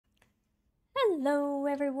Hello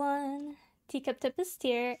everyone, Teacup Tempest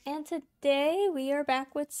here, and today we are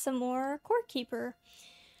back with some more Core Keeper.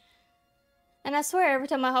 And I swear every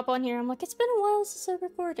time I hop on here I'm like, it's been a while since I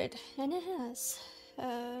recorded, and it has.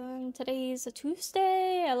 Today's a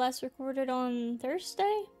Tuesday, I last recorded on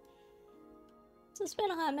Thursday, so it's been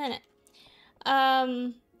a hot minute.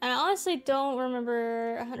 And I honestly don't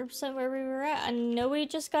remember 100% where we were at. I know we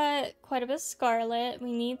just got quite a bit of Scarlet,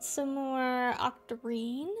 we need some more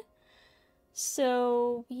Octarine.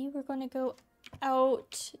 So we were going to go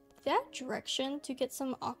out that direction to get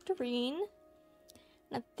some Octarine.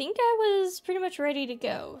 And I think I was pretty much ready to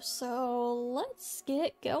go. So let's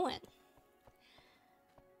get going.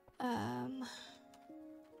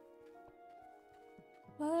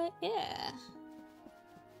 But yeah.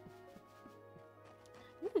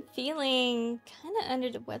 I've been feeling kind of under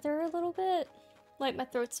the weather a little bit. Like my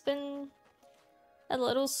throat's been a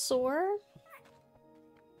little sore.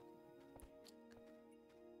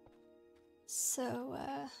 So,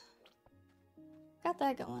 got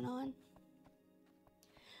that going on.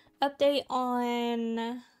 Update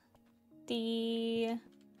on the...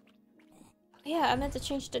 Oh yeah, I meant to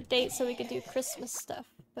change the date so we could do Christmas stuff,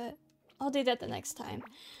 but I'll do that the next time.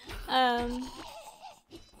 I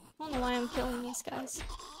don't know why I'm killing these guys.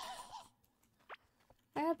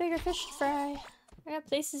 I got bigger fish to fry. I got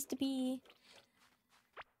places to be.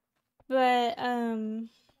 But,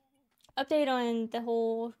 update on the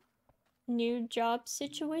whole new job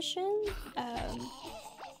situation.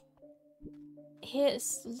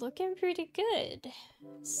 It's looking pretty good.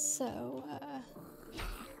 So,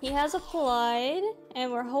 he has applied,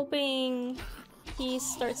 and we're hoping he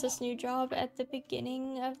starts this new job at the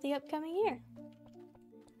beginning of the upcoming year.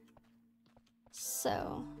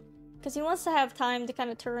 So, because he wants to have time to kind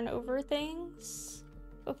of turn over things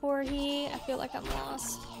before I feel like I'm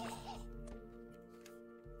lost.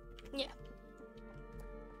 Yeah.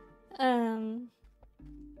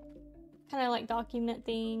 Kind of like document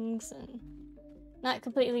things and not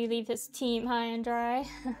completely leave his team high and dry.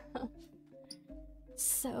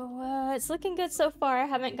 So, it's looking good so far. I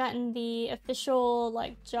haven't gotten the official,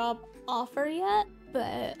 like, job offer yet,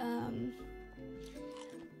 but,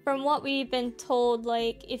 from what we've been told,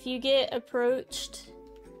 like, if you get approached,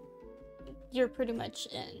 you're pretty much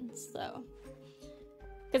in, so.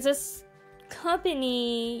 Because this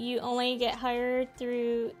company, you only get hired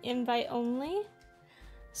through invite only.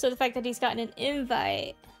 So the fact that he's gotten an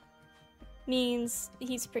invite means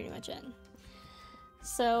he's pretty much in.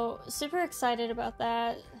 So super excited about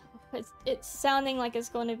that. It's sounding like it's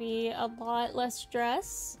going to be a lot less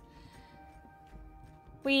stress.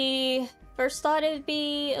 We first thought it'd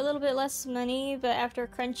be a little bit less money, but after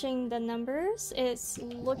crunching the numbers, it's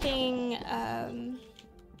looking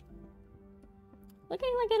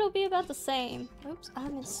like it'll be about the same. Oops, I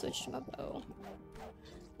haven't switched my bow.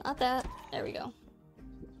 Not that. There we go.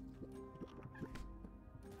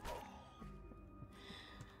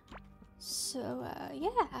 So,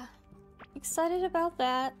 yeah. Excited about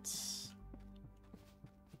that.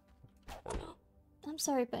 I'm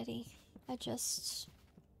sorry, buddy. One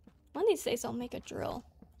of these days I'll make a drill.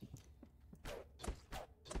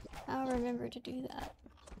 I'll remember to do that.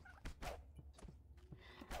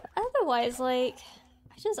 Otherwise, like,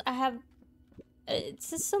 it's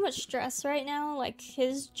just so much stress right now. Like,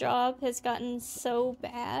 his job has gotten so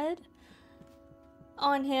bad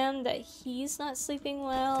on him that he's not sleeping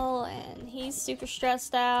well, and he's super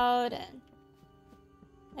stressed out, and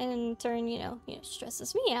in turn, you know,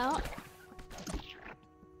 stresses me out.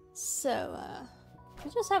 So, I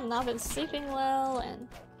just have not been sleeping well, and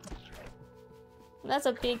that's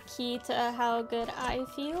a big key to how good I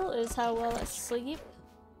feel, is how well I sleep.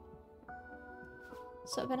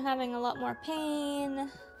 So I've been having a lot more pain.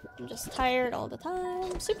 I'm just tired all the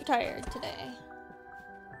time. Super tired today.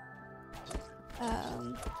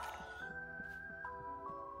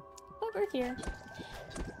 But we're here.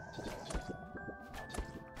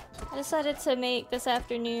 I decided to make this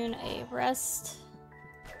afternoon a rest.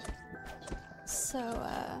 So,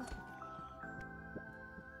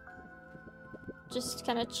 just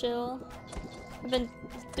kind of chill. I've been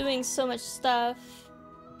doing so much stuff.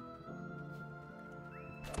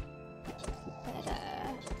 But,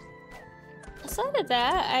 aside of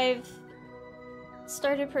that, I've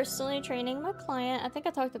started personally training my client. I think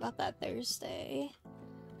I talked about that Thursday.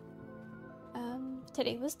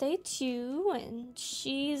 Today was day 2, and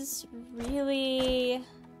she's really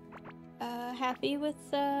happy with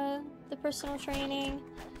the personal training,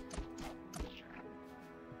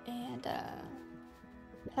 and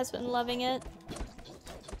has been loving it.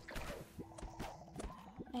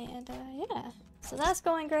 And yeah, so that's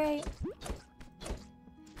going great.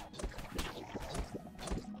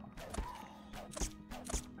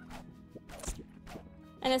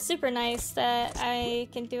 And it's super nice that I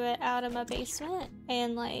can do it out of my basement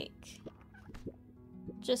and like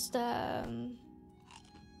just you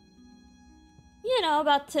know,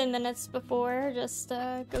 about 10 minutes before, just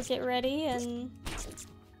go get ready and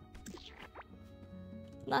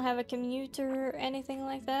not have a commute or anything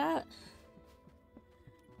like that.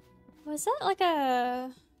 Was that like a...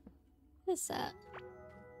 what is that?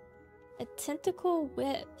 A tentacle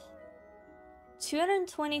whip.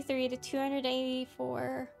 223 to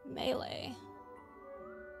 284 melee.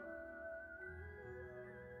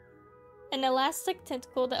 An elastic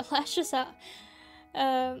tentacle that lashes out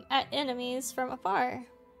at enemies from afar.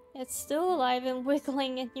 It's still alive and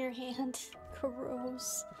wiggling in your hand.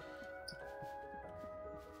 Gross.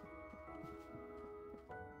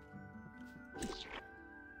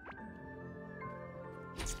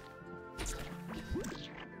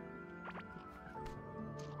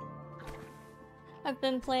 I've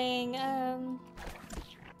been playing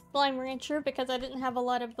Slime Rancher because I didn't have a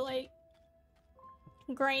lot of like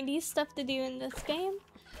grindy stuff to do in this game.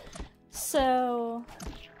 So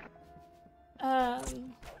I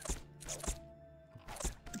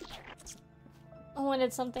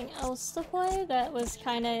wanted something else to play that was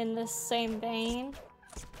kind of in the same vein.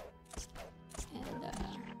 And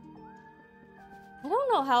I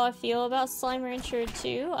don't know how I feel about Slime Rancher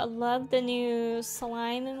 2. I love the new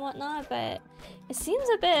slime and whatnot, but it seems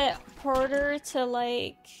a bit harder to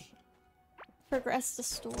like progress the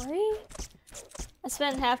story. I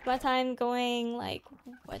spent half my time going like,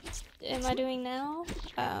 what am I doing now?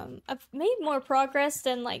 I've made more progress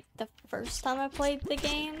than like the first time I played the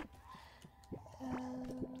game.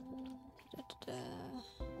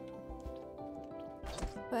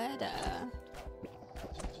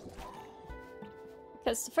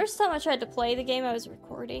 Because the first time I tried to play the game, I was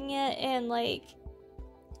recording it, and like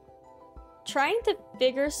trying to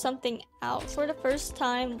figure something out for the first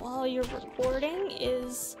time while you're recording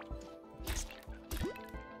is...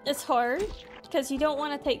 it's hard, because you don't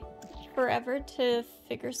want to take forever to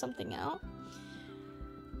figure something out.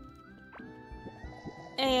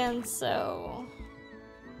 And so...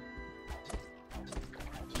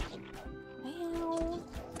 well...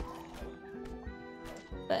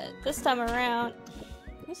 but this time around...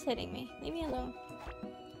 who's hitting me? Leave me alone.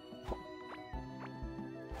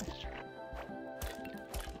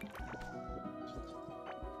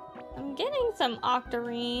 I'm getting some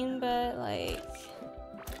octarine, but like...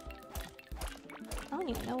 I don't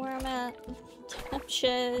even know where I'm at. I'm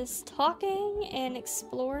just talking and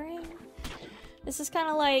exploring. This is kind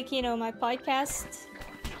of like, you know, my podcast.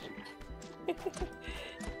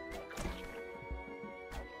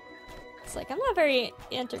 It's like, I'm not very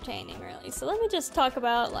entertaining, really. So let me just talk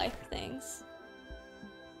about life things.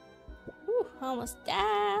 Whew, I almost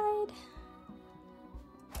died.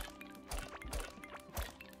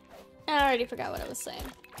 I already forgot what I was saying.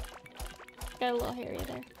 Got a little hairy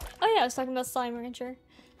there. Oh yeah, I was talking about Slime Rancher.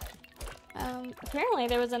 Apparently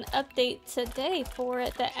there was an update today for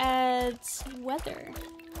it that adds weather.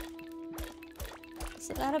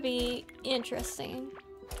 So that'll be interesting.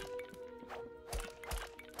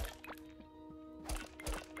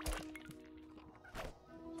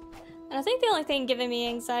 And I think the only thing giving me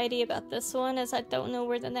anxiety about this one is I don't know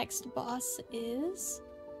where the next boss is.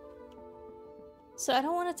 So I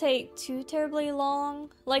don't want to take too terribly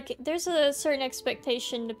long. Like, there's a certain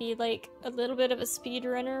expectation to be like a little bit of a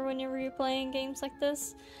speedrunner whenever you're playing games like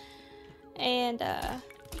this. And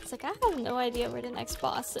it's like, I have no idea where the next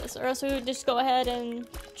boss is, or else we would just go ahead and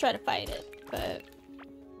try to fight it. But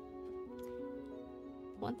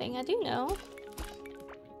one thing I do know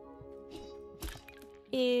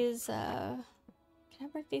is, can I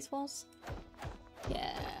break these walls?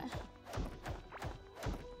 Yeah.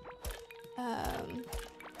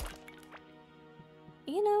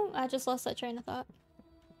 You know, I just lost that train of thought.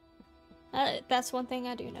 That's one thing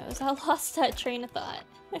I do know, is I lost that train of thought.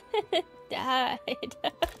 Died.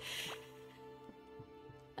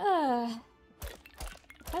 I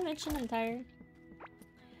mentioned I'm tired.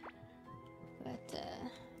 But,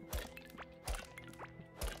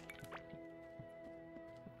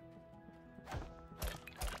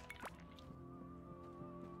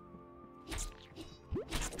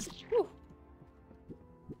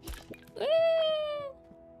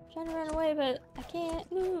 trying to run away, but I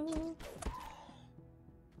can't move.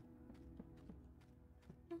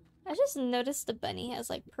 I just noticed the bunny has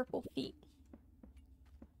like purple feet.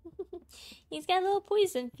 He's got little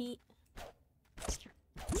poison feet.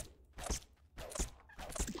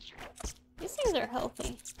 These things are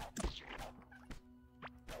healthy.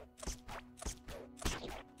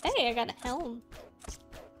 Hey, I got a helm.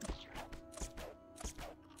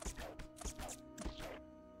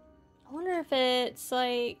 I wonder if it's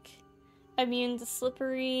like immune to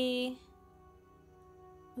slippery.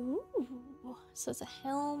 Ooh. So it's a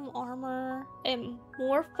helm, armor, and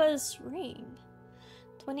Morpha's ring.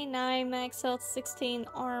 29 max health, 16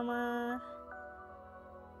 armor.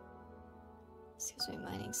 This gives me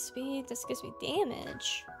mining speed. This gives me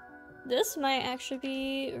damage. This might actually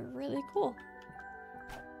be really cool.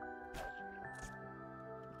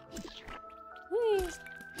 Whee.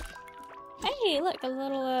 Hey, look, a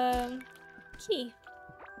little key.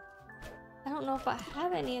 I don't know if I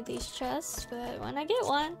have any of these chests, but when I get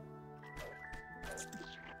one.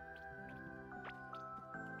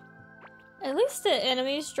 At least the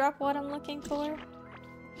enemies drop what I'm looking for.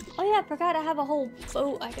 Oh yeah, I forgot I have a whole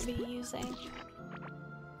boat I could be using.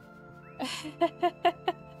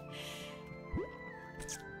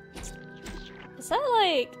 Is that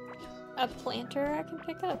like a planter I can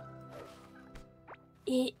pick up?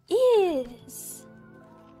 It is!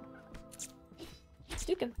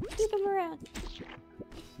 Duke him around.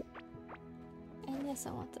 And yes,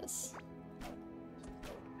 I want this.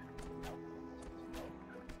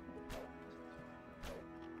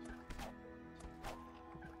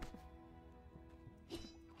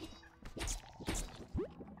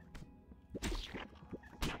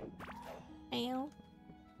 Ow.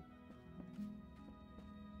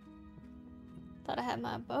 Thought I had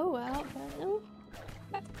my bow out, but no.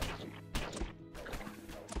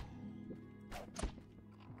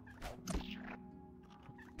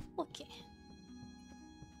 Okay.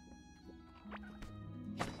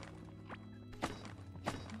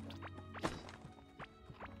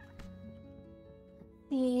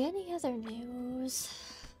 See, any other news?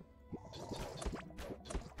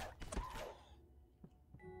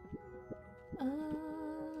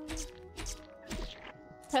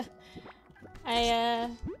 I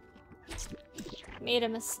made a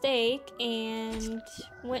mistake and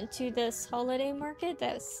went to this holiday market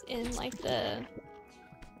that's in like the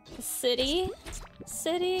city.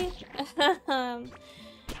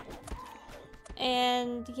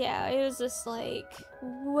 And yeah, it was just like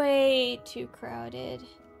way too crowded.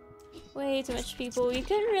 Way too much people. You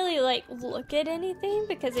couldn't really like look at anything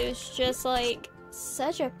because it was just like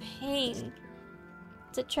such a pain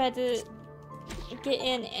to try to get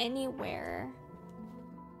in anywhere.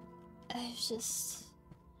 It's just...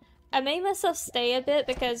 I made myself stay a bit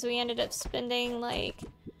because we ended up spending like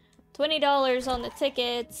 $20 on the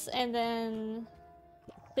tickets and then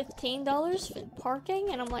 $15 for parking,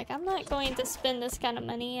 and I'm like, I'm not going to spend this kind of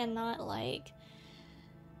money and not like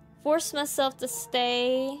force myself to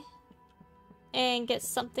stay and get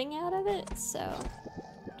something out of it. So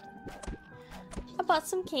I bought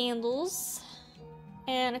some candles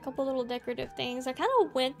and a couple little decorative things. I kind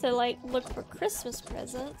of went to like look for Christmas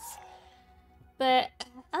presents, but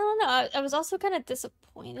I don't know. I was also kind of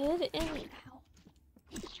disappointed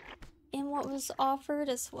in what was offered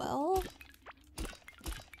as well.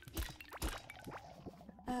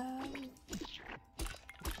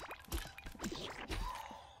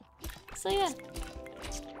 So yeah,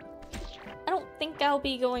 I don't think I'll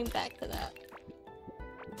be going back to that.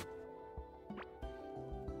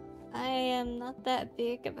 I am not that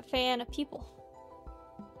big of a fan of people.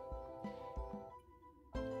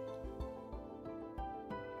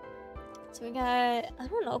 So we got, I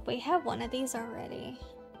don't know if we have one of these already.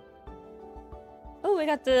 Oh, we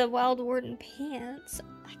got the Wild Warden pants.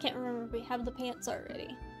 I can't remember if we have the pants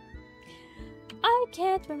already. I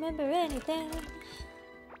can't remember anything.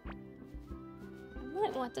 I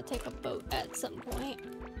might want to take a boat at some point.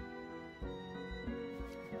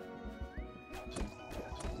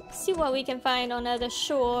 See what we can find on other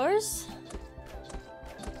shores.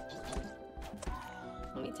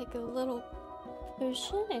 Let me take a little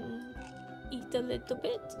potion and eat a little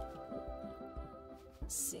bit.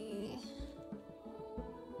 Let's see.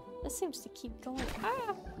 That seems to keep going.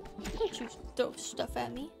 Ah! Don't you throw stuff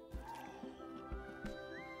at me.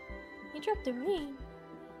 You dropped the ring.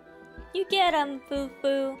 You get him,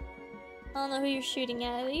 Foo-Foo. I don't know who you're shooting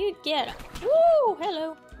at. You get him. Woo!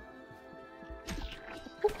 Hello.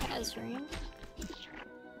 Who has ring?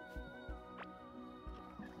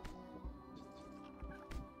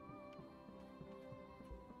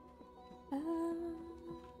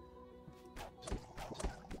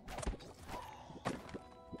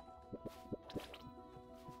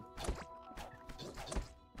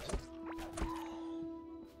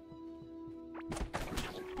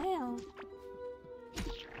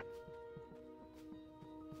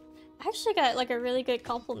 I actually got like a really good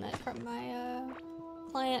compliment from my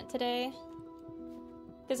client today,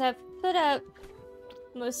 because I've put up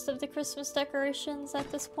most of the Christmas decorations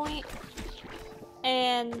at this point,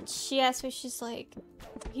 and she asked me, she's like,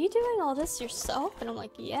 are you doing all this yourself? And I'm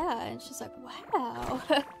like, yeah. And she's like, wow.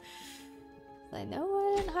 I know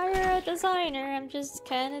I didn't hire a designer, I'm just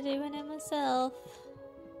kind of doing it myself.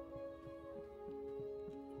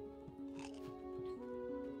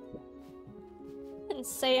 I wouldn't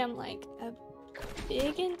say I'm like a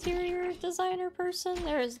big interior designer person.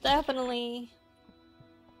 There's definitely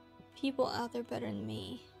people out there better than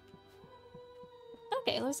me.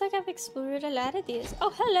 Okay, looks like I've explored a lot of these.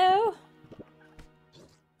 Oh, hello!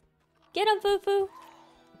 Get him, Fufu!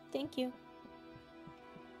 Thank you.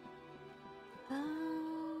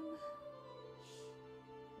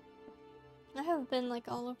 I have been like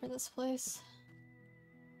all over this place.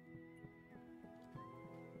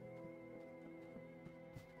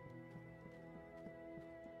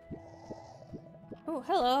 Oh,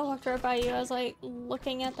 hello. I walked right by you. I was like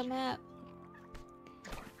looking at the map.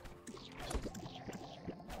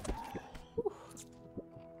 Whew.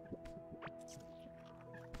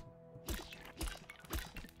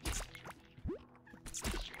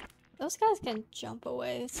 Those guys can jump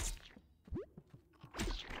away.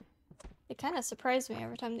 They kind of surprise me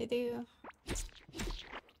every time they do.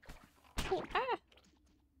 Oh, ah!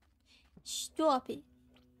 Stop it.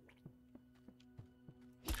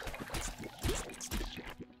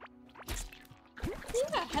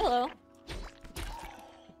 Yeah, hello.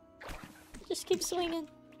 Just keep swinging.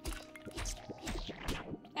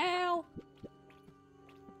 Ow!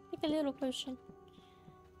 Take a little potion.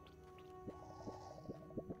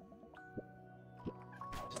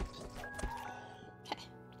 Okay.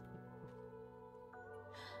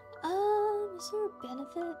 Is there a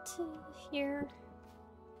benefit to here?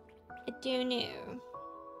 I don't know.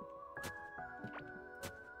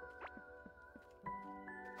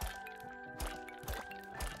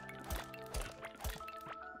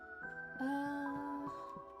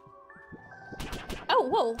 Oh,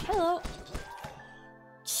 whoa, hello.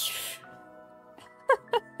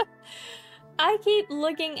 I keep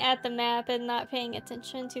looking at the map and not paying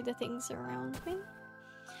attention to the things around me.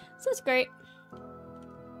 So it's great.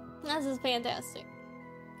 This is fantastic.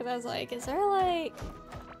 Because I was like, is there like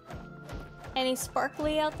any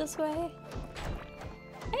sparkly out this way?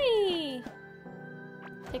 Hey!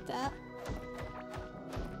 Take that.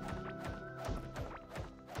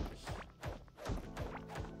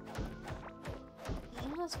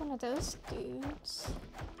 That's one of those dudes.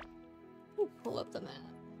 Let me pull up the map.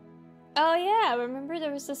 Oh yeah, remember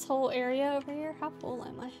there was this whole area over here? How full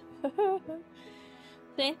am I?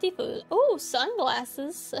 Plenty full. Oh,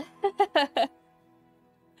 sunglasses.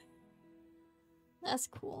 That's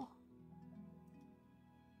cool.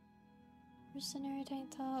 Mercenary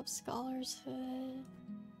tank top, scholar's hood.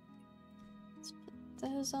 Let's put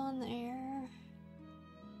those on there.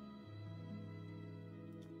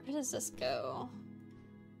 Where does this go?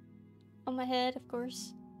 On my head, of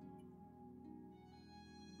course.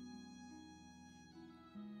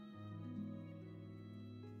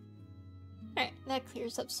 Alright, that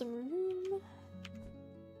clears up some room.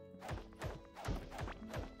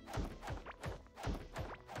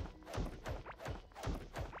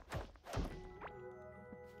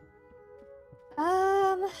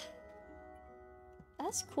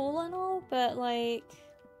 That's cool and all, but like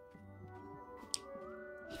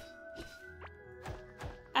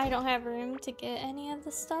I don't have room to get any of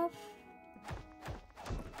the stuff.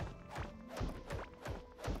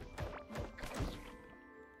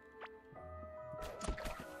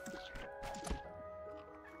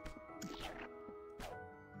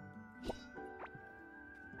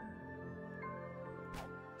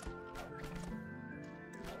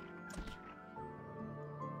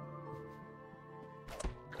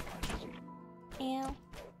 Ew.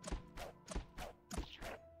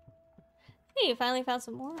 Hey, you finally found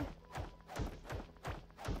some more.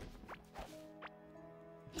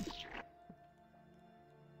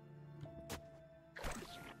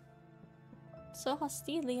 So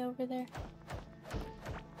hostile over there.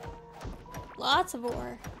 Lots of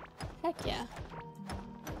ore. Heck yeah.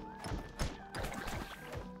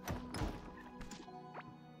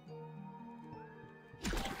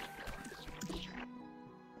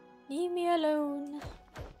 Leave me alone.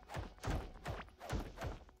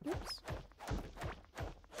 Oops.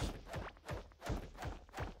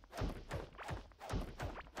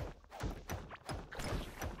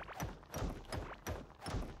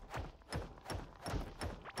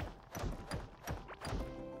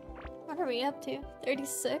 What are we up to?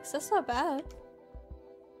 36? That's not bad.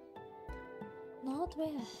 Not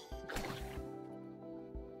bad.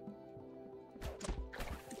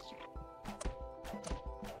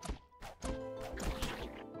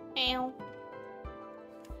 Ow.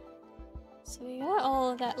 So we got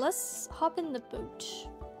all of that. Let's hop in the boat.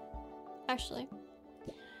 Actually,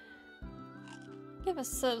 give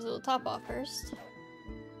ourselves a little top off first.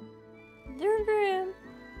 Vroom vroom.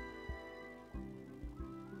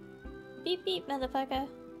 Beep beep, motherfucker.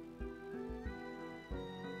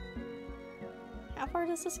 How far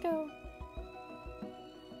does this go?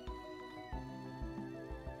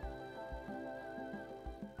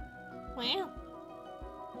 Wow.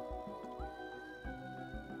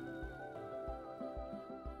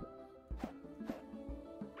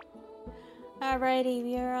 Alrighty,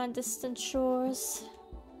 we are on distant shores.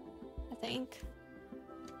 I think.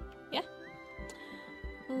 Yeah.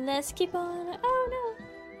 Let's keep on. Oh no.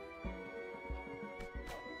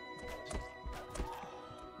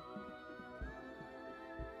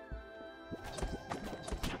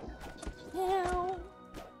 No.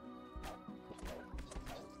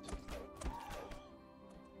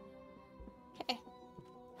 Okay.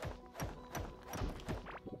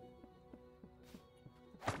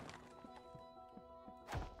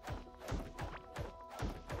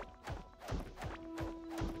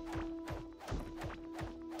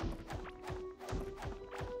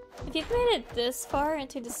 If you've made it this far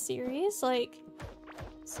into the series, like,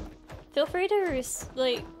 feel free to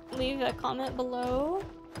like leave a comment below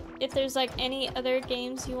if there's like any other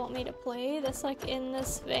games you want me to play that's like in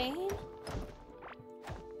this vein.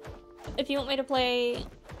 If you want me to play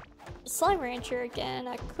Slime Rancher again,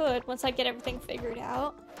 I could once I get everything figured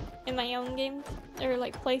out in my own game or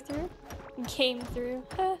like playthrough. Game through.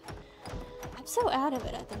 I'm so out of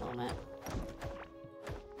it at the moment.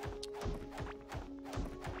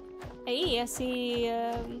 Hey, I see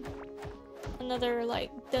another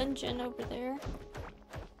like dungeon over there.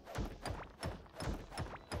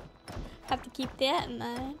 Have to keep that in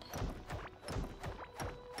mind.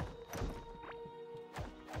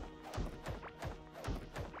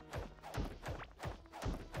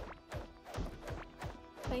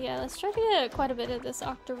 But yeah, let's try to get quite a bit of this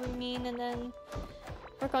octoroomine and then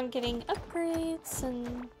work on getting upgrades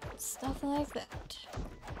and stuff like that.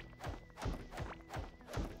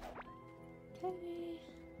 Okay.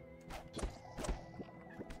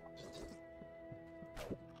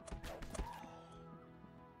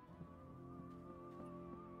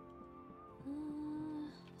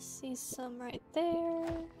 See some right there.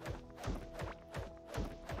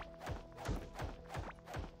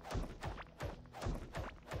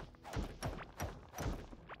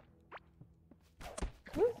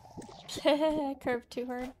 I curved too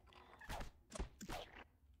hard.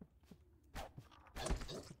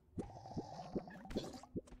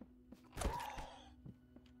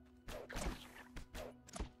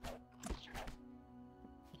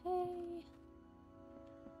 Okay.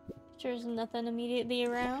 There's nothing immediately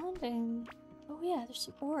around, and oh yeah, there's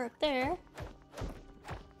some ore up there.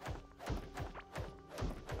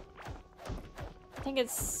 I think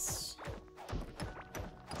it's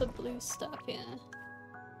the blue stuff, yeah.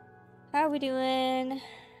 How are we doing?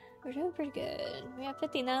 We're doing pretty good. We have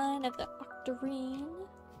 59 of the octarine.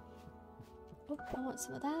 Oh, I want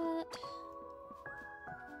some of that.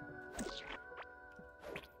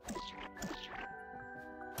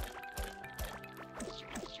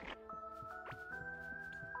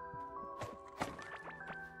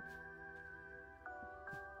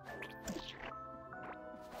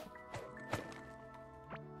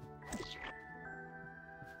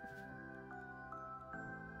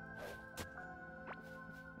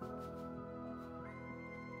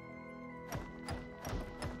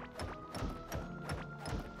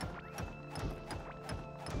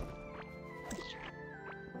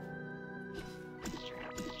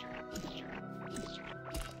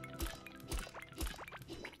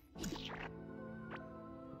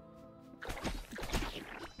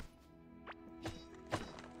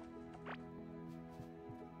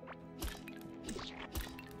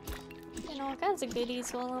 All kinds of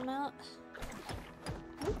goodies while I'm out.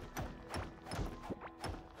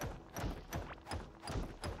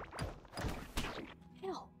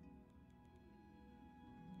 Ow.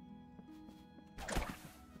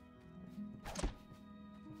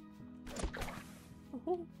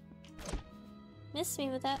 Ooh. Missed me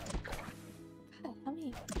with that. God, how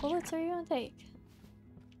many bullets are you gonna take?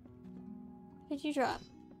 What did you drop?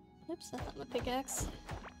 Oops, that's not my pickaxe.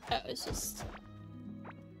 Oh, it's just...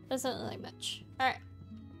 doesn't look like much. Alright.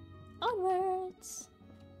 Onwards!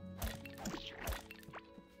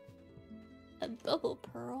 A bubble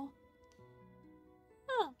pearl.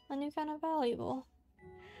 Oh, a new kind of valuable.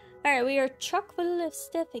 Alright, we are chock full of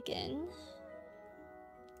stuff again.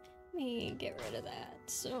 Let me get rid of that.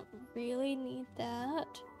 So don't really need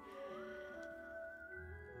that.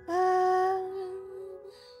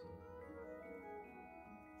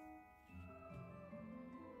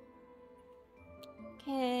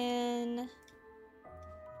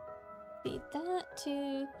 feed that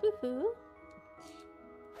to Foo-Foo.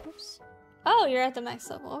 Oops. Oh, you're at the max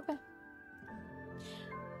level. Okay.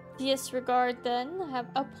 Disregard then. I have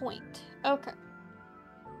a point. Okay.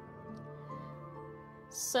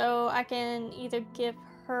 So I can either give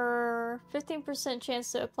her 15%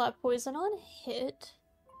 chance to apply poison on hit,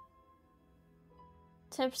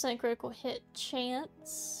 10% critical hit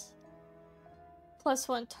chance,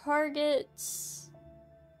 +1 targets,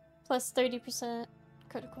 plus 30%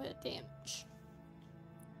 critical hit damage.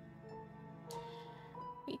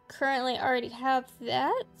 We currently already have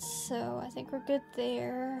that, so I think we're good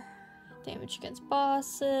there. Damage against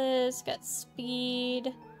bosses, got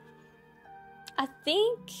speed. I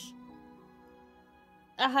think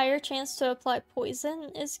a higher chance to apply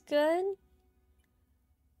poison is good.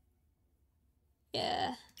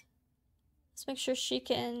 Yeah. Let's make sure she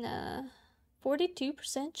can,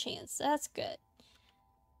 42% chance. That's good.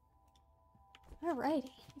 Alrighty.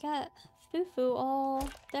 Got Foo-Foo all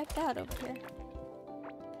decked out over here.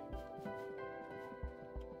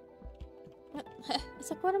 It's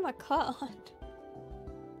like, what am I caught on?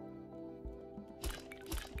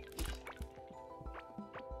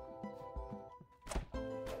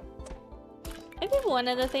 Maybe one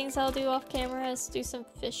of the things I'll do off camera is do some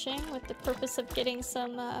fishing with the purpose of getting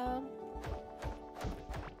some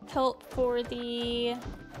help for the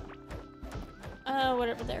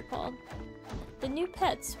whatever they're called. The new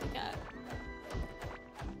pets we got.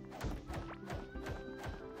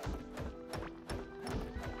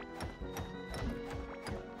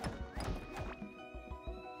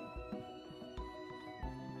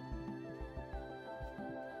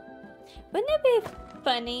 Wouldn't it be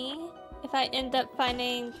funny if I end up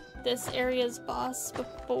finding this area's boss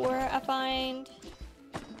before I find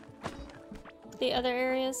the other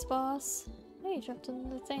area's boss? Hey, you jumped into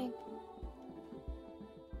the thing.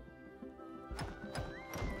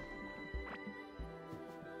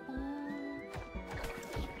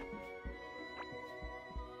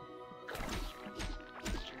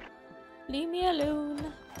 Leave me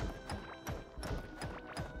alone.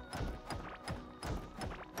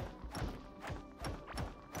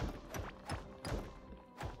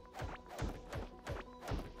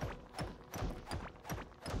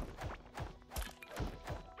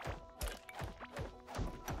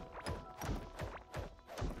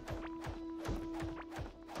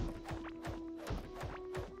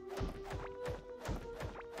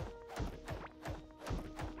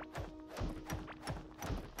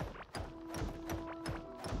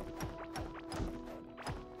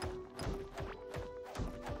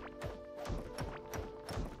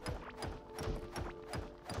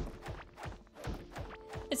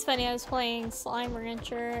 It's funny, I was playing Slime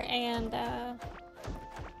Rancher and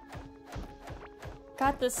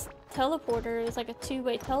got this teleporter. It was like a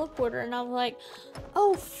two-way teleporter and I was like,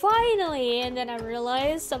 oh, finally! And then I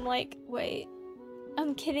realized, I'm like, wait,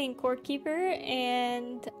 I'm kidding, Court Keeper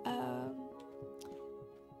and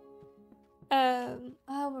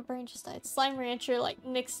oh, my brain just died. Slime Rancher like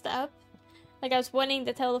mixed up. Like I was wanting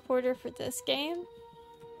the teleporter for this game.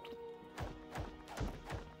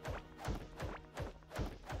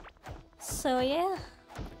 So yeah,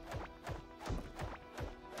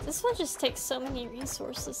 this one just takes so many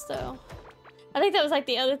resources though. I think that was like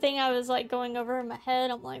the other thing I was like going over in my head.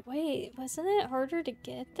 I'm like, wait, wasn't it harder to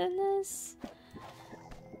get than this?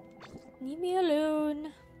 Leave me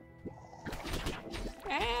alone.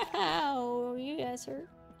 Ow, you guys hurt.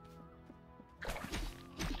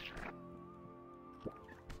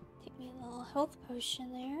 Take me a little health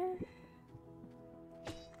potion there.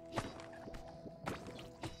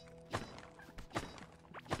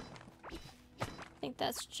 I think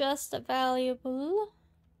that's just a valuable.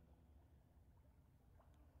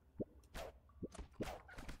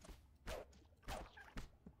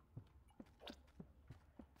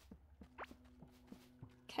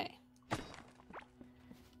 Okay.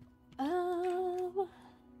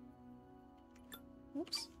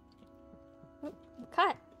 Oops. Oop, I'm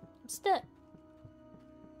caught. I'm stuck.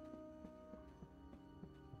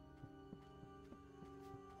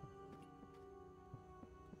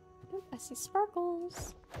 Oop, I see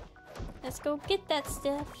sparkles. Let's go get that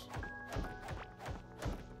stuff.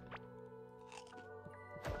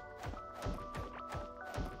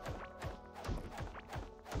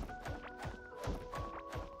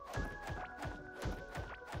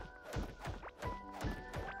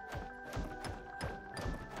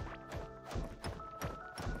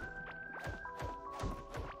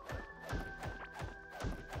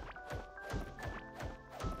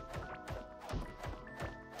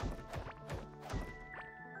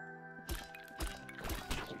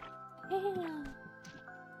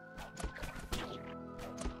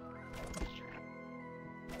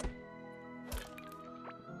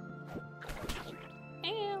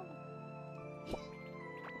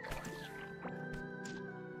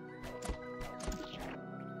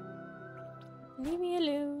 Leave me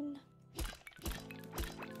alone.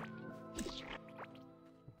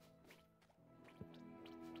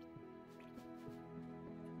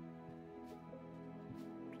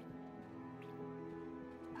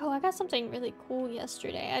 Oh, I got something really cool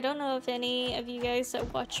yesterday. I don't know if any of you guys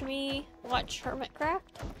that watch me watch Hermitcraft.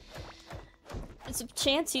 It's a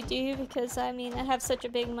chance you do because, I mean, I have such a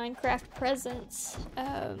big Minecraft presence.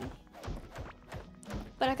 But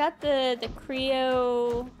I got the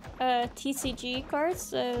Creo TCG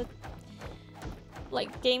cards,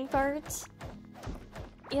 like game cards,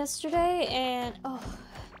 yesterday, and oh,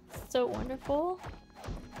 so wonderful.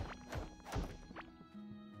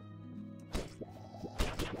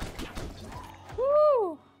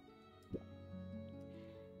 Woo!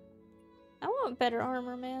 I want better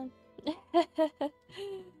armor, man. Let's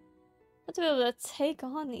be able to take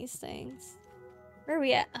on these things. Where are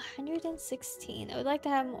we at? 116. I would like to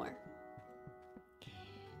have more.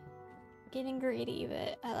 Getting greedy,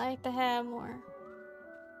 but I like to have more.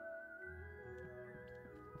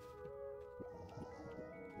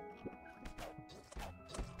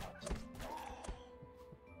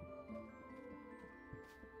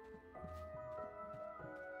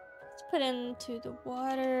 Let's put into the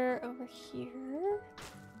water over here.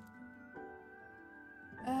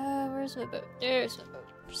 Where's my boat? There's my boat.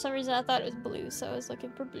 For some reason I thought it was blue, so I was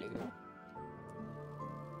looking for blue.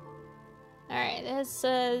 Alright, let's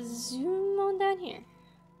zoom on down here.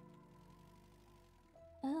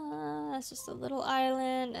 That's just a little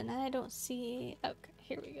island, and I don't see... Okay,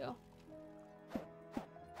 here we go.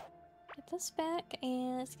 Get this back,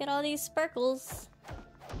 and let's get all these sparkles.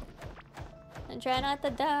 And try not to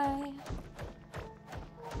die.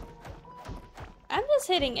 I'm just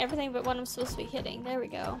hitting everything but what I'm supposed to be hitting. There we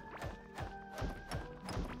go.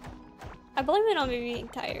 I blame it on me being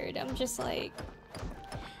tired. I'm just like...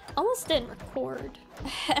 almost didn't record.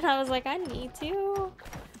 And I was like, I need to.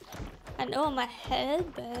 I know in my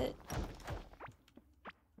head, but...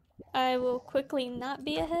 I will quickly not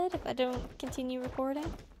be ahead if I don't continue recording.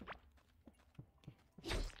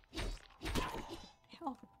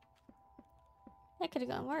 Ow. That could have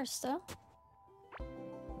gone worse, though.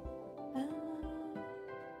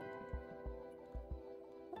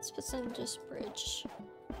 Let's put some just bridge.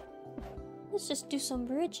 Let's just do some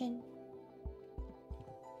bridging.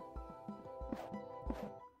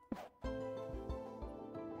 I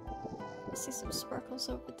see some sparkles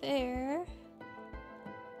over there.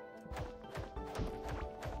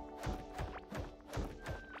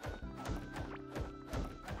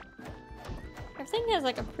 Everything has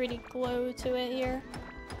like a pretty glow to it here.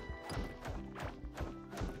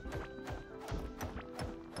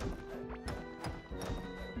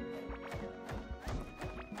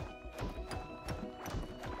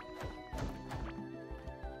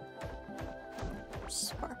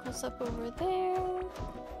 Sparkles up over there.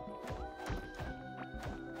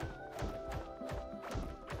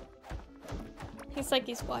 He's like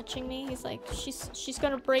he's watching me. He's like, she's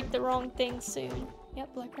gonna break the wrong thing soon. Yep,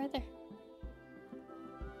 look right there.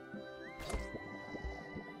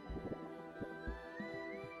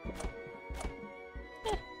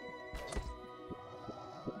 Yeah.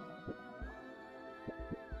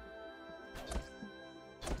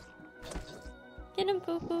 Get him,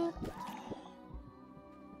 poo-poo.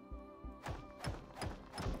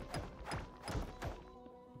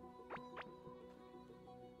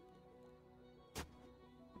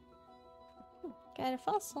 Got a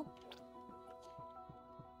fossil.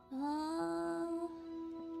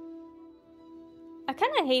 I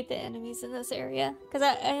kind of hate the enemies in this area because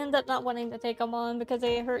I end up not wanting to take them on because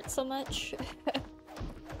they hurt so much.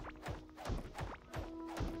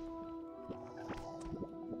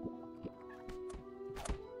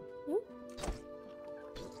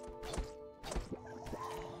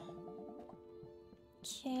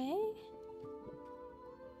 Okay.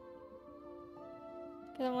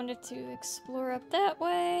 I wanted to explore up that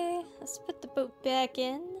way. Let's put the boat back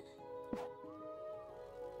in.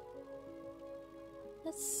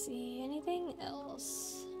 Let's see, anything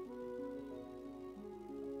else?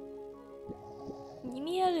 Leave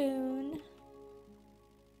me alone.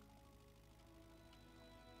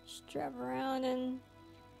 Just drive around and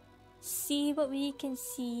see what we can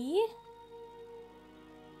see.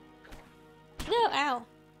 No, ow.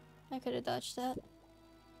 I could have dodged that.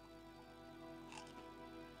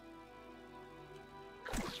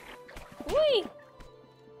 Whee!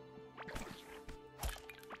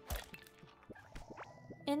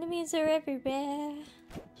 Enemies are everywhere.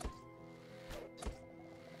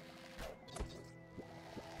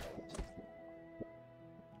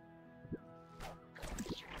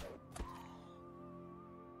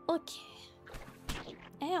 Okay.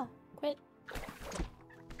 Ow, quit.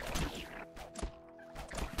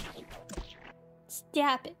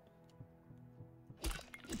 Dap it.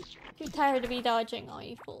 Too tired to be dodging all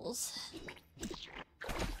you fools.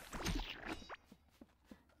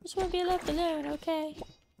 Just want to be left alone, okay?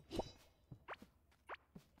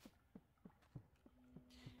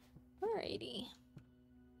 Alrighty.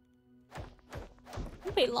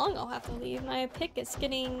 Won't be long I'll have to leave. My pick is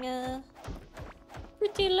getting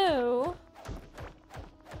pretty low.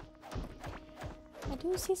 I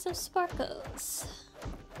do see some sparkles.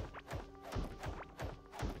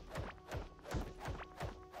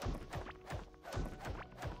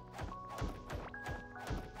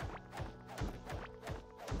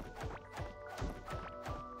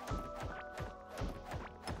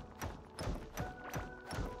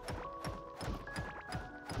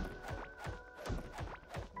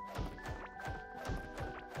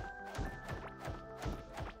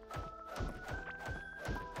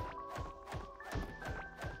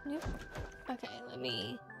 Nope. Okay, let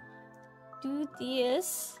me do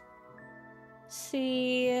this.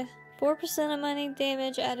 See, 4% of money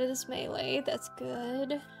damage added as melee. That's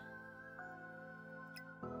good.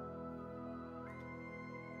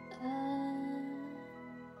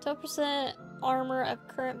 12% armor of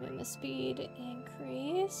current movement speed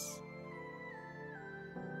increase.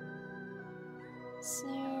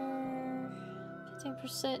 Snare,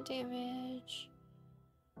 15% damage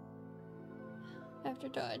after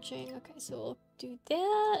dodging. Okay, so we'll do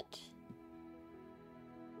that.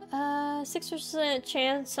 6%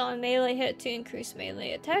 chance on melee hit to increase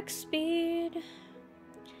melee attack speed.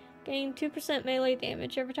 Gain 2% melee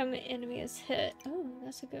damage every time an enemy is hit. Oh,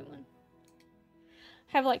 that's a good one.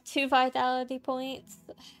 Have like 2 vitality points.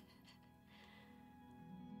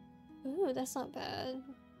 Ooh, that's not bad.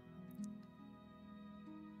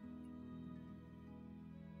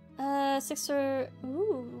 6 or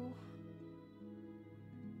ooh.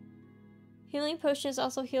 Healing potions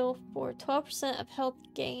also heal for 12% of health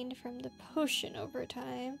gained from the potion over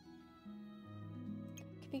time.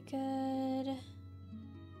 Could be good.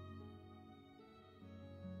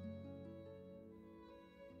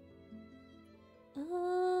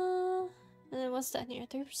 And then what's that here?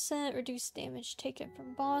 3% reduced damage taken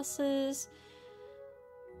from bosses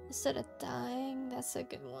instead of dying. That's a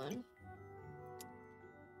good one.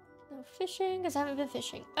 No fishing, because I haven't been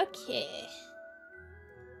fishing. Okay.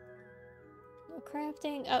 No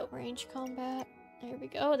crafting. Oh, range combat. There we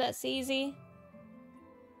go. That's easy.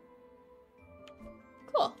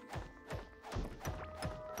 Cool.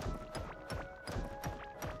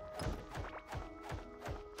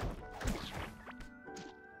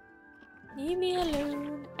 Leave me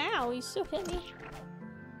alone. Ow, you still hit me.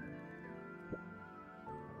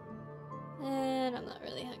 And I'm not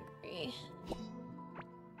really hungry.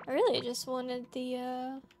 I really just wanted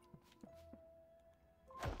the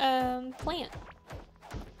plant.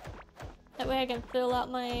 That way I can fill out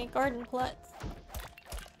my garden plots.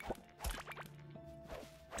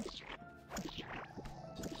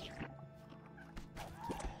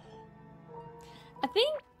 I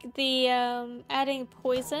think the adding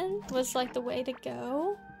poison was like the way to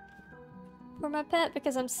go for my pet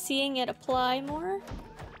because I'm seeing it apply more.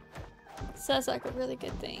 So that's like a really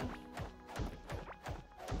good thing.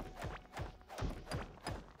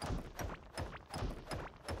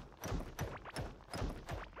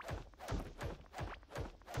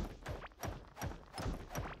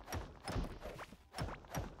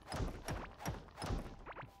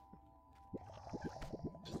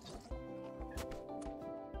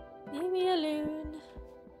 Leave me alone.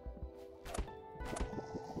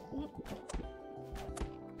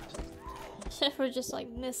 We're just like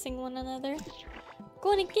missing one another.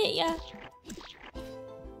 Gonna get ya.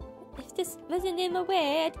 If this wasn't in my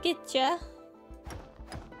way, I'd get ya.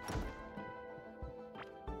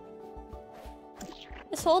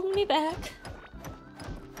 It's holding me back.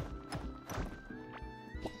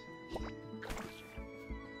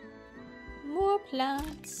 More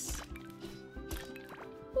plants.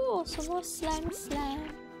 Oh, some more slime.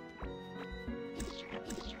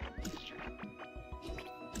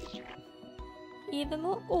 Even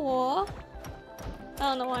more ore. I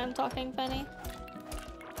don't know why I'm talking funny.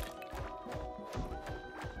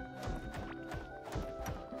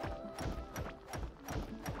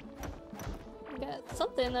 We got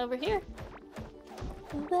something over here.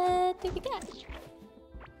 What do we got?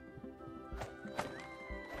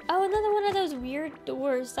 Oh, another one of those weird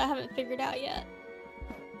doors I haven't figured out yet.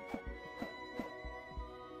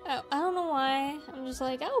 Oh, I don't know why. I'm just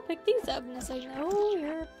like, I'll pick these up. And it's like, no,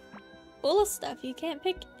 you're full of stuff. You can't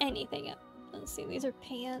pick anything up. Let's see, these are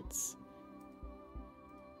pants.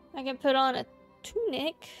 I can put on a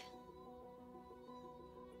tunic.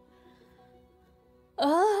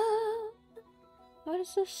 What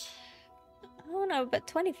is this? I don't know, but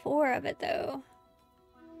 24 of it though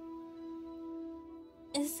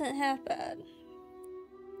isn't half bad.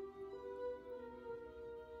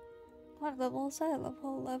 What level is that?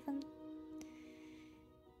 Level 11?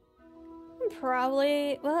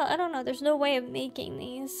 Probably, well, I don't know. There's no way of making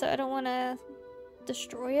these, so I don't want to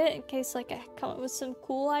destroy it in case like I come up with some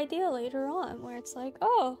cool idea later on where it's like,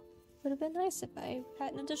 oh, would have been nice if I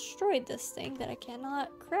hadn't destroyed this thing that I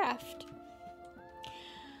cannot craft.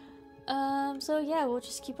 So yeah, we'll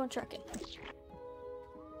just keep on trucking.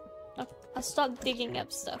 I'll stop digging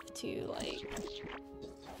up stuff too, like.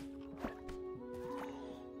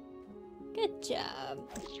 Good job.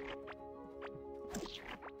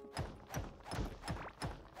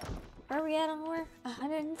 Where are we at on more?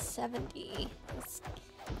 170.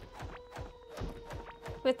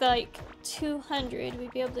 With like 200,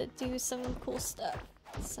 we'd be able to do some cool stuff.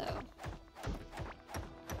 So.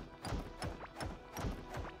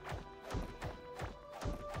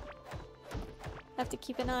 Have to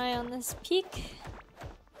keep an eye on this peak.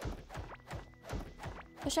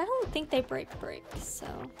 Which I don't think they break, so.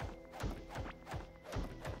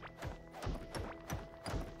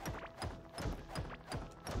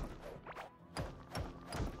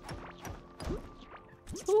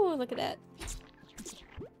 Ooh, look at that.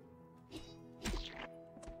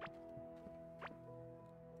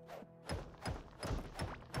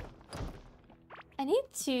 I need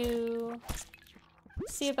to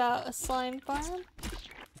see about a slime farm.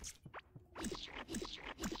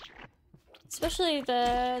 Especially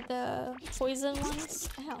the poison ones.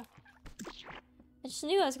 Ow. I just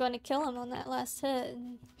knew I was going to kill him on that last hit.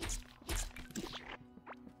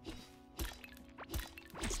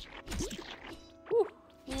 Ooh,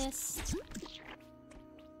 missed.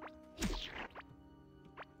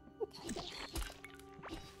 Okay.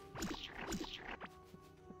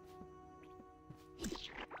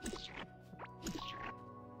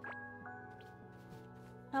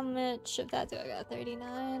 How much of that do I got?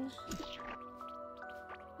 39.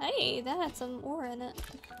 Hey, that had some ore in it.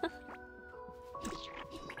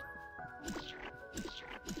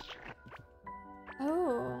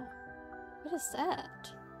 Oh, what is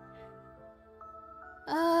that?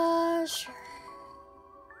 Sure.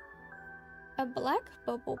 A black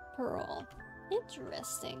bubble pearl.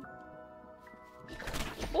 Interesting.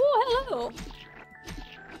 Oh, hello!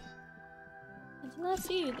 I did not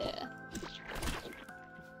see you there.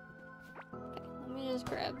 Okay, let me just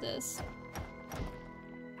grab this.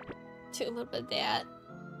 Do a little bit of that.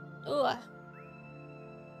 Ooh.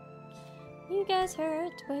 You guys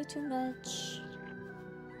hurt way too much.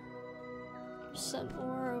 There's some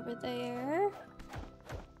ore over there.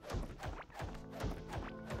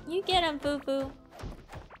 You get him, boo-boo.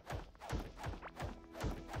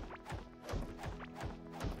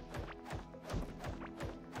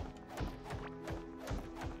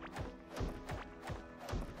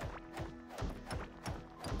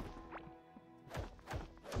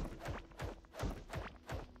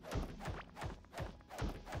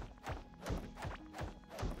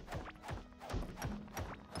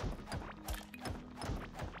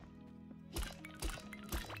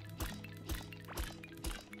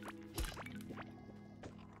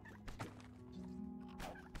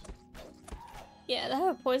 Yeah,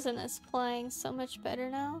 that poison is playing so much better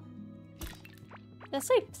now. Did I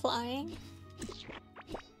say plying?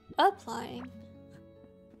 Applying.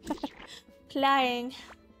 Plying.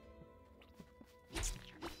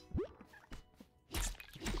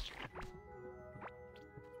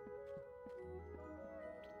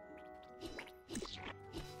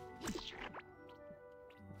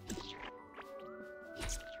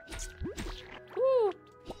 Woo!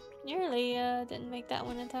 Nearly didn't make that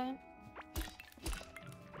one in time.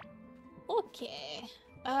 Okay.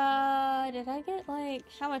 Did I get like,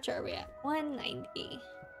 how much are we at? 190.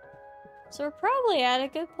 So we're probably at a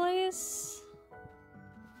good place.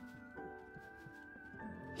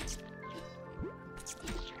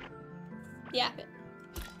 Yeah.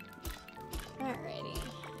 Alrighty.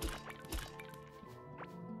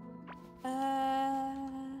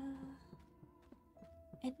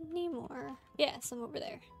 Any more? Yeah, some over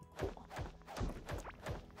there.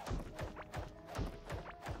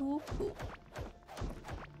 Cool. Cool.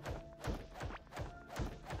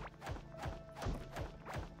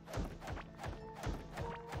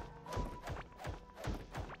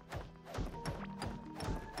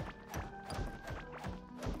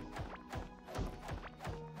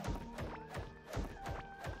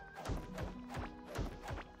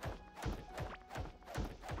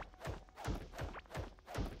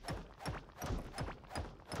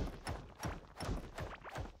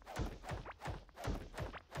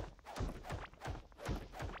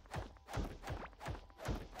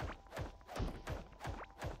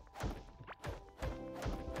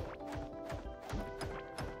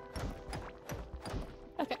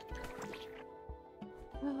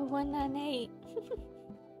 198.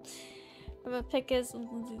 My pick is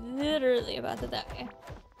literally about to die.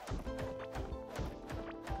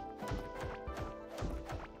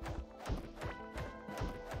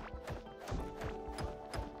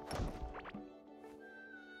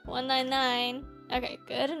 $199. Okay,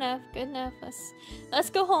 good enough, good enough.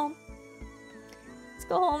 Let's go home. Let's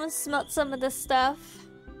go home and smelt some of this stuff.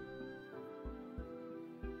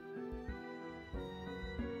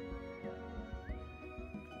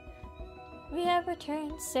 We have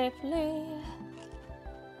returned safely.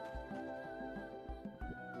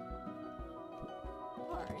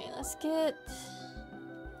 Alright, let's get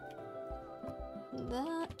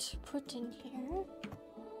that put in here.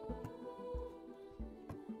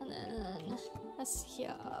 And then, let's see,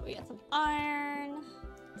 we got some iron,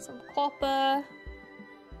 some copper,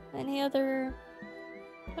 any other,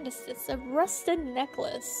 what is this, a rusted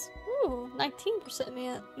necklace. Ooh,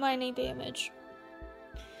 19% mining damage.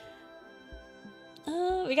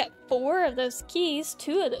 We got 4 of those keys,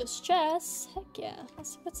 2 of those chests. Heck yeah.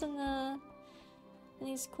 Let's see what's in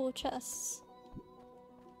these cool chests.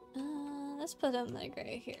 Let's put them like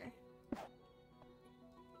right here.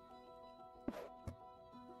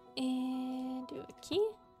 And do a key.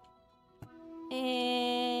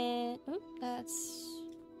 And oop, that's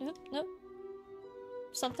nope.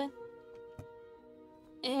 Something.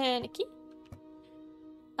 And a key.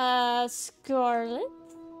 Scarlet.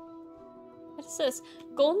 What is this?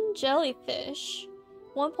 Golden jellyfish.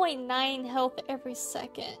 1.9 health every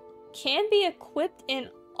second. Can be equipped in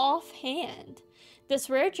offhand. This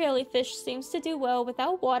rare jellyfish seems to do well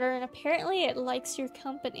without water, and apparently it likes your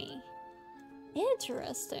company.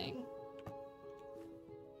 Interesting.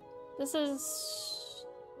 This is...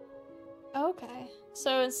 okay.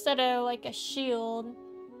 So instead of like a shield,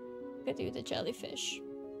 we could do the jellyfish.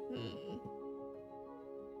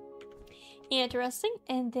 Interesting.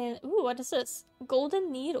 And then, ooh, what is this?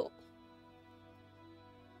 Golden needle.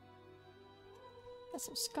 Got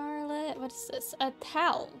some scarlet. What is this? A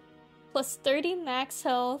towel. Plus 30 max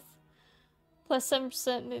health. Plus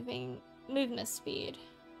 7% movement speed.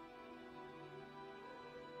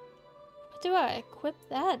 What do I equip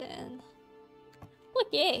that in?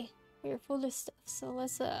 Look, yay. We're full of stuff. So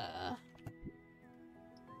let's,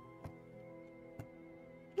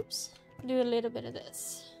 oops. Do a little bit of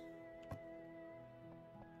this.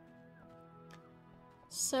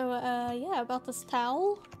 So, yeah, about this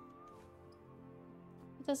towel.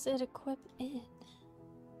 What does it equip in?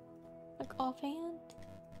 Like offhand?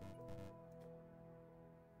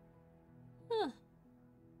 Huh.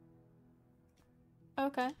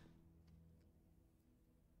 Okay.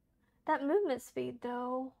 That movement speed,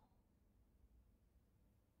 though,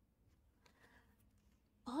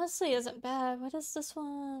 honestly isn't bad. What is this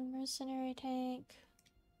one? Mercenary tank.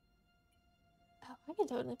 Oh, I can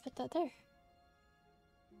totally put that there.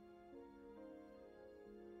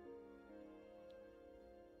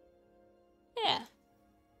 Yeah.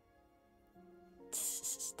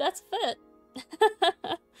 That's fit.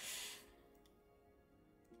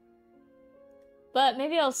 But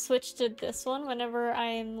maybe I'll switch to this one whenever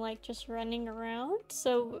I'm like just running around,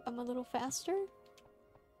 so I'm a little faster.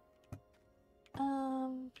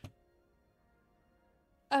 Oh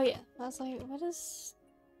yeah, I was like, what is...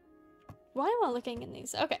 why am I looking in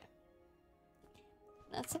these? Okay.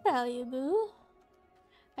 That's valuable.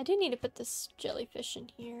 I do need to put this jellyfish in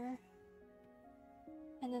here.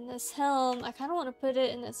 And then this helm, I kind of want to put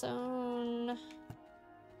it in its own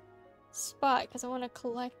spot because I want to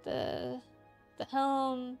collect the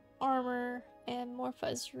helm, armor, and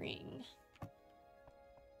Morpha's ring.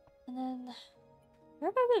 And then,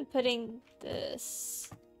 where have I been putting this?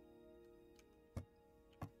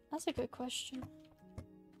 That's a good question.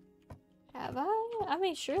 Have I? I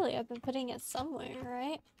mean, surely I've been putting it somewhere,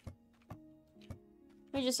 right?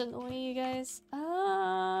 Let me just annoy you guys.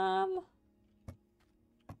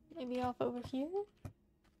 Maybe off over here?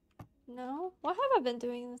 No? What have I been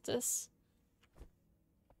doing with this?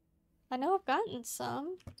 I know I've gotten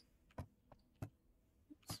some.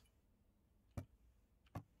 Oops.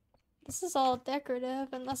 This is all decorative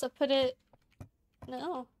unless I put it...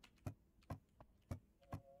 no.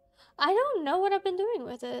 I don't know what I've been doing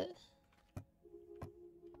with it.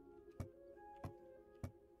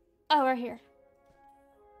 Oh, right here.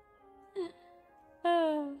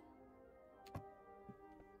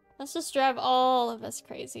 Let's just drive all of us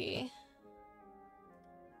crazy.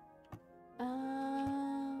 So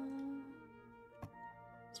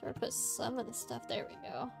we'll put some of the stuff. There we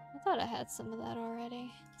go. I thought I had some of that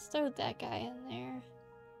already. Let's throw that guy in there.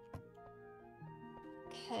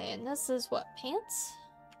 Okay, and this is what, pants?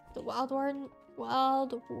 The Wild Warden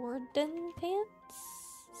pants?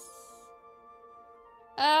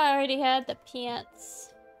 I already had the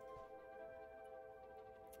pants.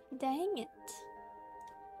 Dang it.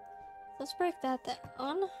 Let's break that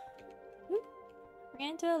down.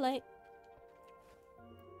 Ran into a light.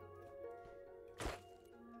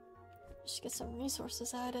 Just get some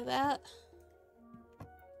resources out of that.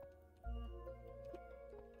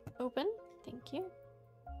 Open. Thank you.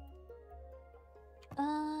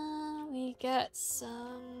 We got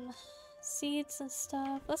some seeds and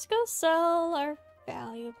stuff. Let's go sell our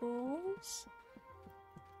valuables.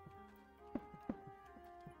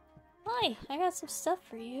 Hi, I got some stuff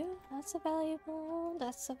for you. That's a valuable.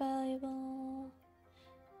 That's a valuable.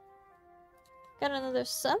 Got another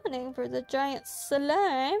summoning for the giant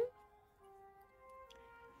slime.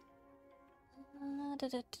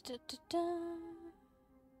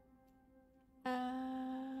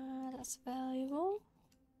 That's valuable.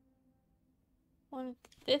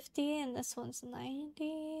 150 and this one's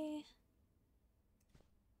 90.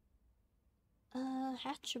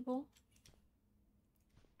 Hatchable.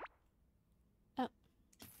 Oh.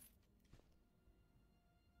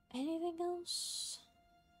 Anything else?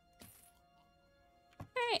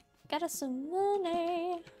 Alright, got us some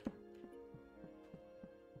money.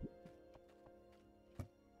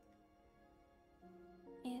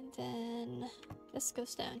 And then this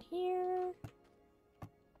goes down here.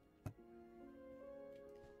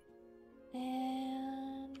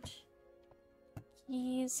 And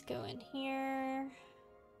keys go in here.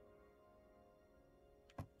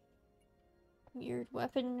 Weird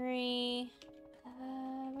weaponry.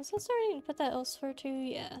 Was I starting to put that elsewhere too?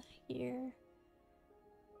 Yeah, here.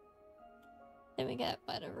 Then we got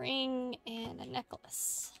what, a ring and a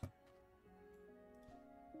necklace.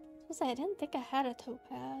 I didn't think I had a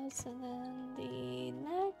topaz. And then the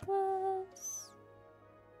necklace.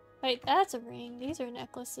 Wait, that's a ring. These are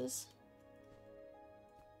necklaces.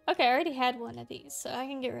 Okay, I already had one of these, so I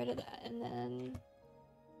can get rid of that. And then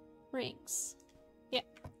rings. Yeah,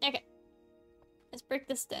 okay. Let's break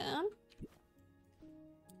this down.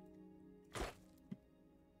 Okay.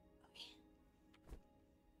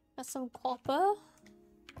 Got some copper.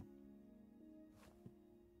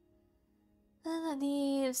 Then I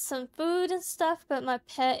need some food and stuff, but my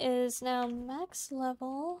pet is now max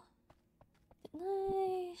level. Didn't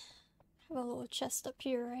I have a little chest up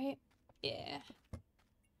here, right? Yeah.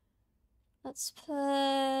 Let's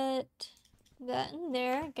put that in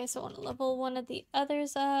there in case I want to level one of the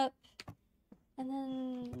others up. And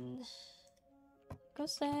then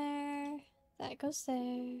goes there. That goes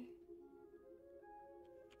there.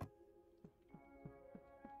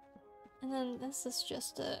 And then this is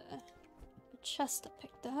just a chest I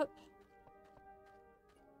picked up.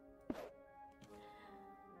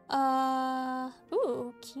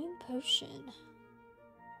 Ooh, keen potion.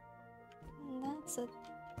 And that's a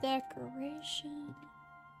decoration.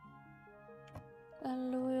 A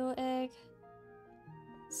loyal egg.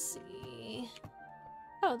 Let's see.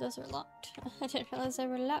 Oh, those are locked. I didn't realize they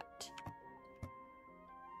were locked.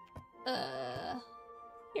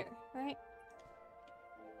 Here, right?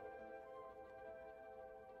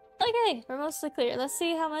 Okay, we're mostly clear. Let's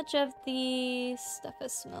see how much of the stuff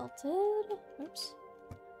is smelted. Oops.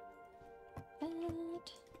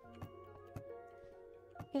 That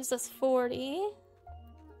gives us 40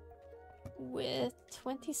 with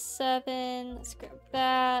 27. Let's grab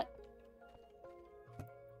that.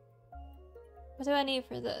 What do I need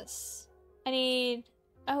for this? I need,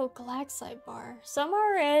 oh, Galaxite bar. So I'm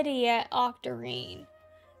already at Octarine.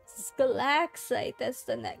 Galaxite, that's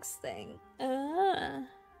the next thing.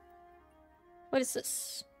 What is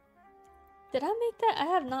this? Did I make that? I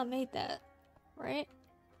have not made that, right?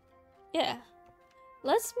 Yeah.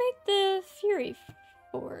 Let's make the Fury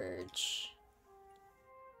Forge.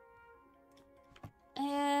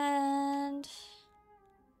 And...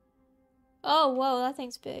 oh, whoa, that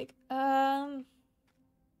thing's big. I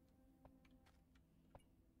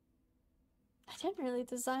didn't really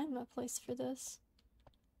design my place for this.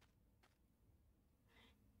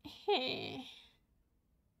 Hey.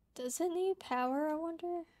 Does it need power, I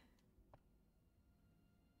wonder?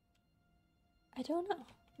 I don't know.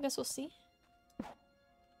 I guess we'll see.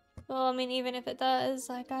 Well, I mean, even if it does,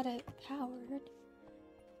 I got it powered.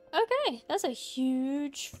 Okay, that's a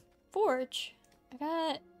huge forge. I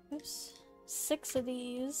got, oops, 6 of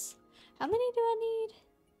these. How many do I need?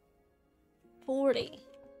 40.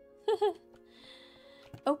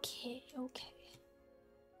 Okay, okay.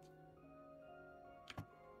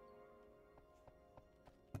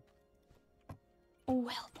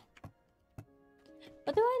 Well then.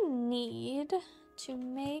 What do I need to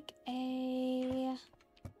make a...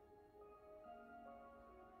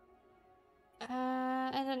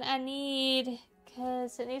 and then I need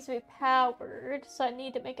because it needs to be powered, so I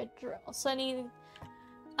need to make a drill. So I need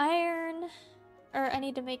iron, or I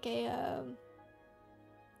need to make a,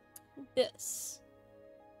 this.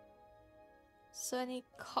 So I need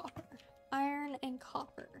copper. Iron and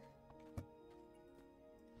copper.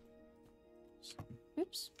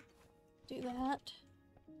 Oops. Do that.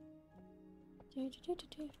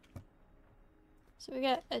 So we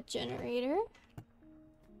got a generator.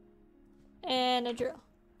 And a drill.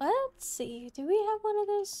 Let's see. Do we have one of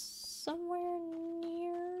those somewhere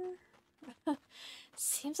near?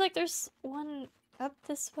 Seems like there's one up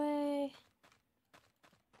this way.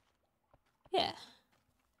 Yeah.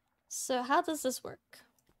 So how does this work?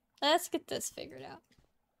 Let's get this figured out.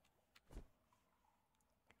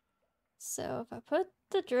 So if I put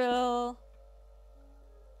the drill...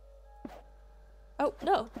 Oh,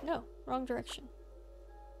 no, wrong direction.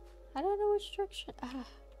 I don't know which direction. Ah.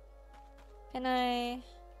 Can I...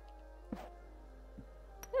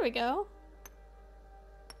 There we go.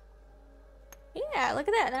 Yeah, look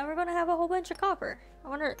at that. Now we're gonna have a whole bunch of copper. I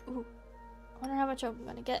wonder how much I'm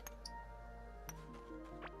gonna get.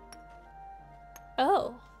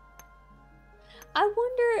 Oh. I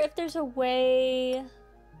wonder if there's a way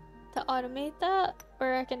to automate that,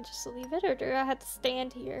 or I can just leave it, or do I have to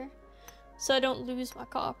stand here so I don't lose my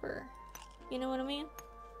copper? You know what I mean?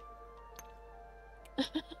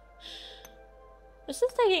 This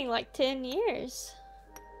is taking like 10 years.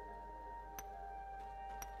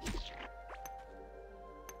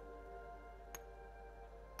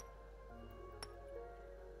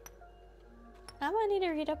 I might need to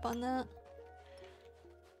read up on that.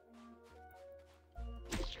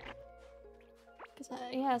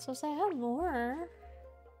 Yeah, so I have more.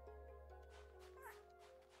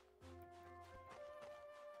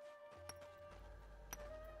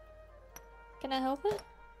 Can I help it?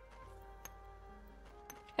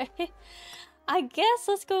 Okay. I guess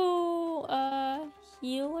let's go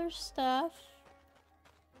heal our stuff.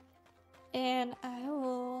 And I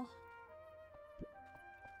will...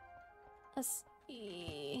 Let's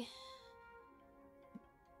see...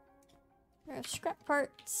 We have scrap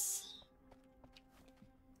parts.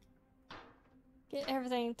 Get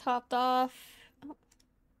everything topped off.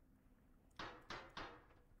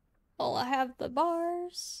 Oh, I have the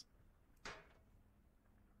bars.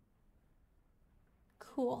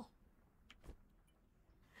 Cool.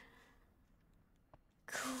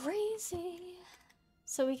 Crazy.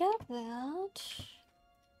 So we got that.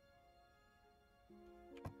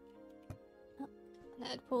 Oh,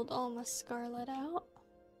 that pulled all my scarlet out.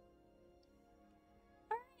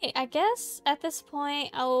 Alright, I guess at this point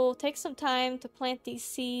I'll take some time to plant these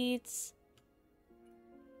seeds.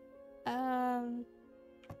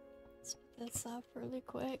 Let's put this up really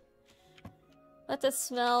quick. Let this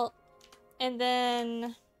smelt. And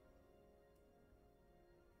then...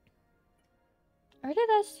 Where did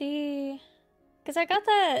I see... Because I got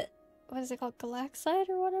that... What is it called? Galaxite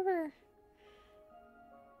or whatever?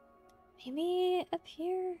 Maybe up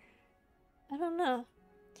here? I don't know.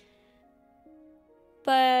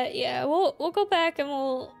 But yeah, we'll go back and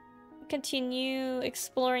we'll continue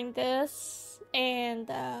exploring this. And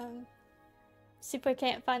see if we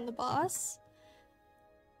can't find the boss.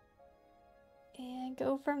 And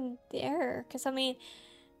go from there, because I mean,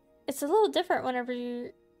 it's a little different whenever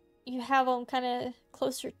you have them kind of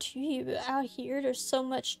closer to you, but out here there's so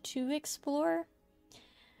much to explore.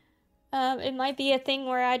 It might be a thing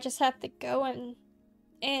where I just have to go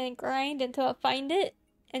and grind until I find it,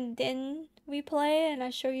 and then we play and I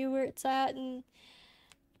show you where it's at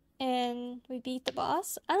and we beat the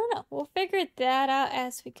boss. I don't know, we'll figure that out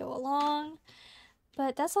as we go along.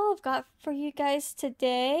 But that's all I've got for you guys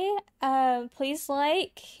today. Please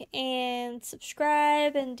like and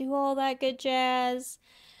subscribe and do all that good jazz.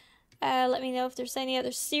 Let me know if there's any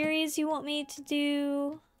other series you want me to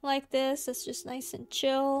do like this. It's just nice and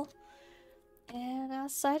chill. And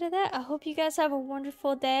outside of that, I hope you guys have a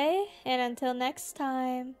wonderful day. And until next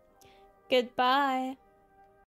time, goodbye.